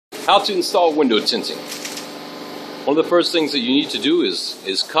How to install window tinting. One of the first things that you need to do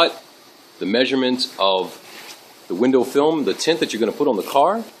is cut the measurement of the window film, the tint that you're going to put on the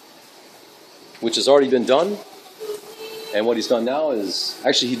car, which has already been done. And what he's done now is,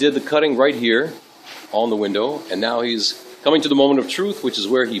 actually he did the cutting right here on the window, and now he's coming to the moment of truth, which is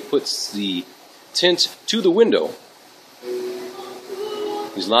where he puts the tint to the window.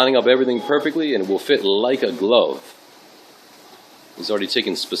 He's lining up everything perfectly and it will fit like a glove. He's already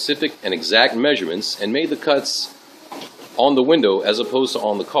taken specific and exact measurements and made the cuts on the window as opposed to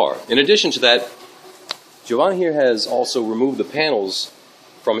on the car. In addition to that, Giovanni here has also removed the panels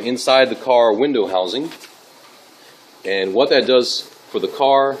from inside the car window housing. And what that does for the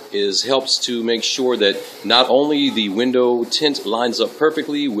car is helps to make sure that not only the window tint lines up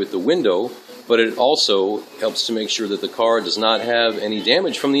perfectly with the window, but it also helps to make sure that the car does not have any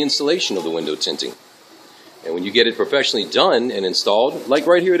damage from the installation of the window tinting. And when you get it professionally done and installed, like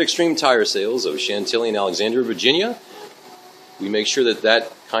right here at Xtreme Tire Sales of Chantilly and Alexandria, Virginia, we make sure that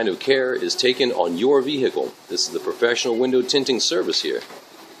that kind of care is taken on your vehicle. This is the professional window tinting service here.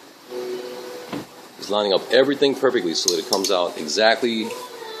 He's lining up everything perfectly so that it comes out exactly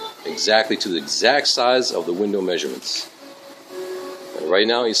to the exact size of the window measurements. And right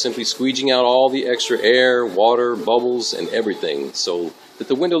now he's simply squeegeeing out all the extra air, water, bubbles, and everything so that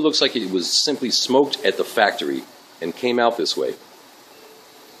the window looks like it was simply smoked at the factory and came out this way.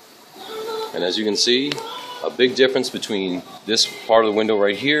 And as you can see, a big difference between this part of the window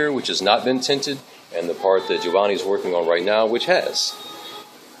right here, which has not been tinted, and the part that Giovanni's working on right now, which has.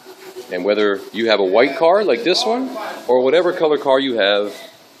 And whether you have a white car like this one, or whatever color car you have,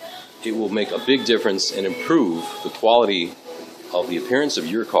 it will make a big difference and improve the quality of the appearance of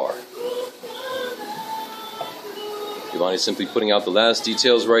your car. Giovanni's simply putting out the last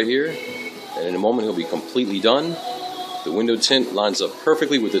details right here, and in a moment he'll be completely done. The window tint lines up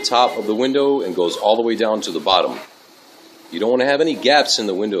perfectly with the top of the window and goes all the way down to the bottom. You don't want to have any gaps in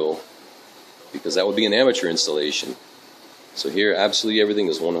the window because that would be an amateur installation. So here absolutely everything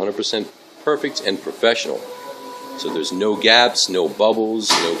is 100% perfect and professional. So there's no gaps, no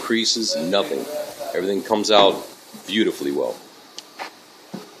bubbles, no creases, nothing. Everything comes out beautifully well.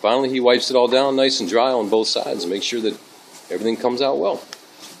 Finally, he wipes it all down nice and dry on both sides and makes sure that everything comes out well.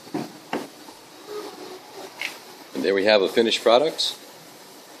 And there we have a finished product.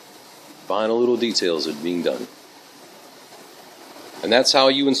 Final little details are being done. And that's how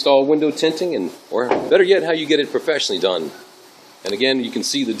you install window tinting, and or better yet, how you get it professionally done. And again, you can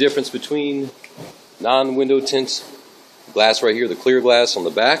see the difference between non-window tint glass right here, the clear glass on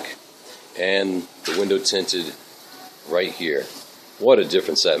the back, and the window tinted right here. What a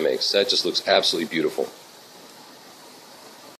difference that makes. That just looks absolutely beautiful.